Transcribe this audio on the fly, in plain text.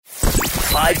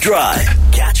5 Drive.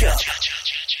 Catch up.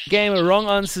 Game of wrong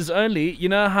answers only. You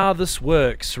know how this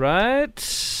works, right?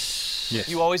 Yes.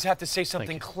 You always have to say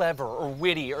something clever or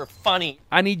witty or funny.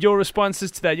 I need your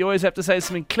responses to that. You always have to say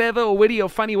something clever or witty or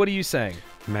funny. What are you saying?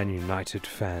 Man United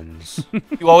fans.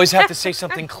 You always have to say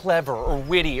something clever or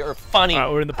witty or funny. All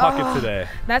right, we're in the pocket today.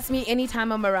 That's me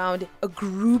anytime I'm around a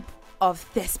group of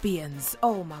thespians.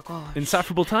 Oh my god.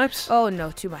 Insufferable types? Oh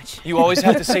no, too much. You always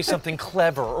have to say something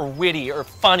clever or witty or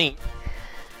funny.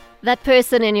 That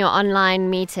person in your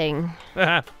online meeting.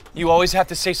 You always have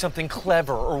to say something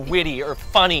clever or witty or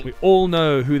funny. We all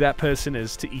know who that person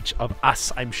is to each of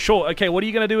us, I'm sure. Okay, what are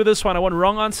you going to do with this one? I want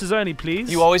wrong answers only,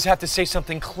 please. You always have to say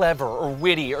something clever or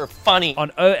witty or funny. On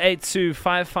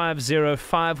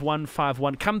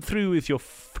 082-550-5151. Come through with your...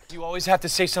 You always have to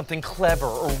say something clever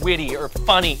or witty or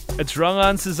funny. It's wrong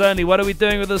answers only. What are we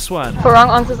doing with this one? For wrong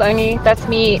answers only, that's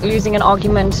me losing an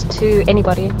argument to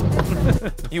anybody.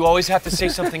 You always have to say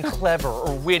something clever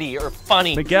or witty or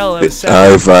funny. Miguel, If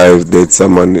I've dated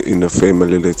someone in a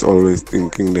family that's always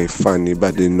thinking they're funny,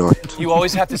 but they're not. You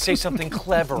always have to say something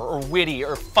clever or witty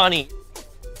or funny.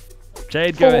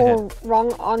 Jade, go ahead. For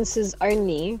wrong answers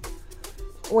only,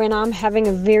 when I'm having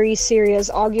a very serious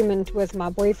argument with my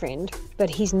boyfriend, but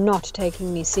he's not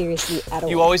taking me seriously at all.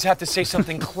 You always have to say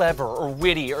something clever or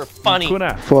witty or funny.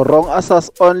 Kuna. For wrong answers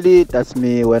only, that's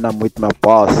me when I'm with my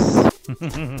boss.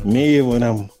 Me when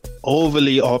I'm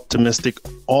overly optimistic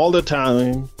all the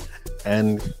time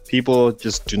and people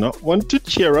just do not want to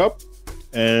cheer up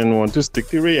and want to stick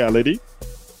to reality.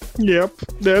 Yep,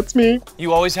 that's me.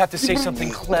 You always have to say something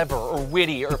clever or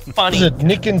witty or funny. Is it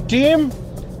Nick and Team?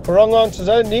 For wrong answers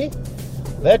only.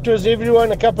 That was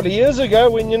everyone a couple of years ago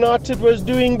when United was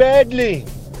doing badly.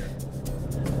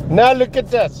 Now look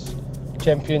at us.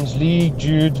 Champions League,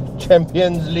 Jude.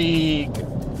 Champions League.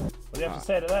 What do you have to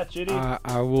say to that, Judy?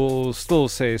 I will still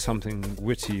say something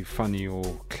witty, funny, or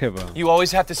clever. You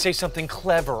always have to say something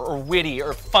clever or witty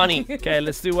or funny. Okay,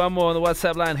 let's do one more on the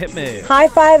WhatsApp line. Hit me. High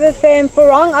Five FM. For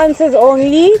wrong answers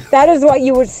only, that is what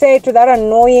you would say to that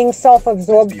annoying,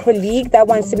 self-absorbed colleague that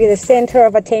wants to be the center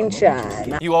of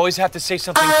attention. You always have to say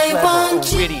something clever or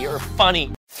witty or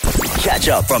funny. Catch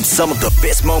up from some of the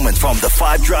best moments from the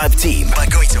 5 Drive team by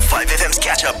going to 5FM's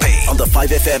catch up page on the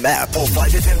 5FM app or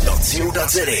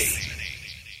 5FM.co.za.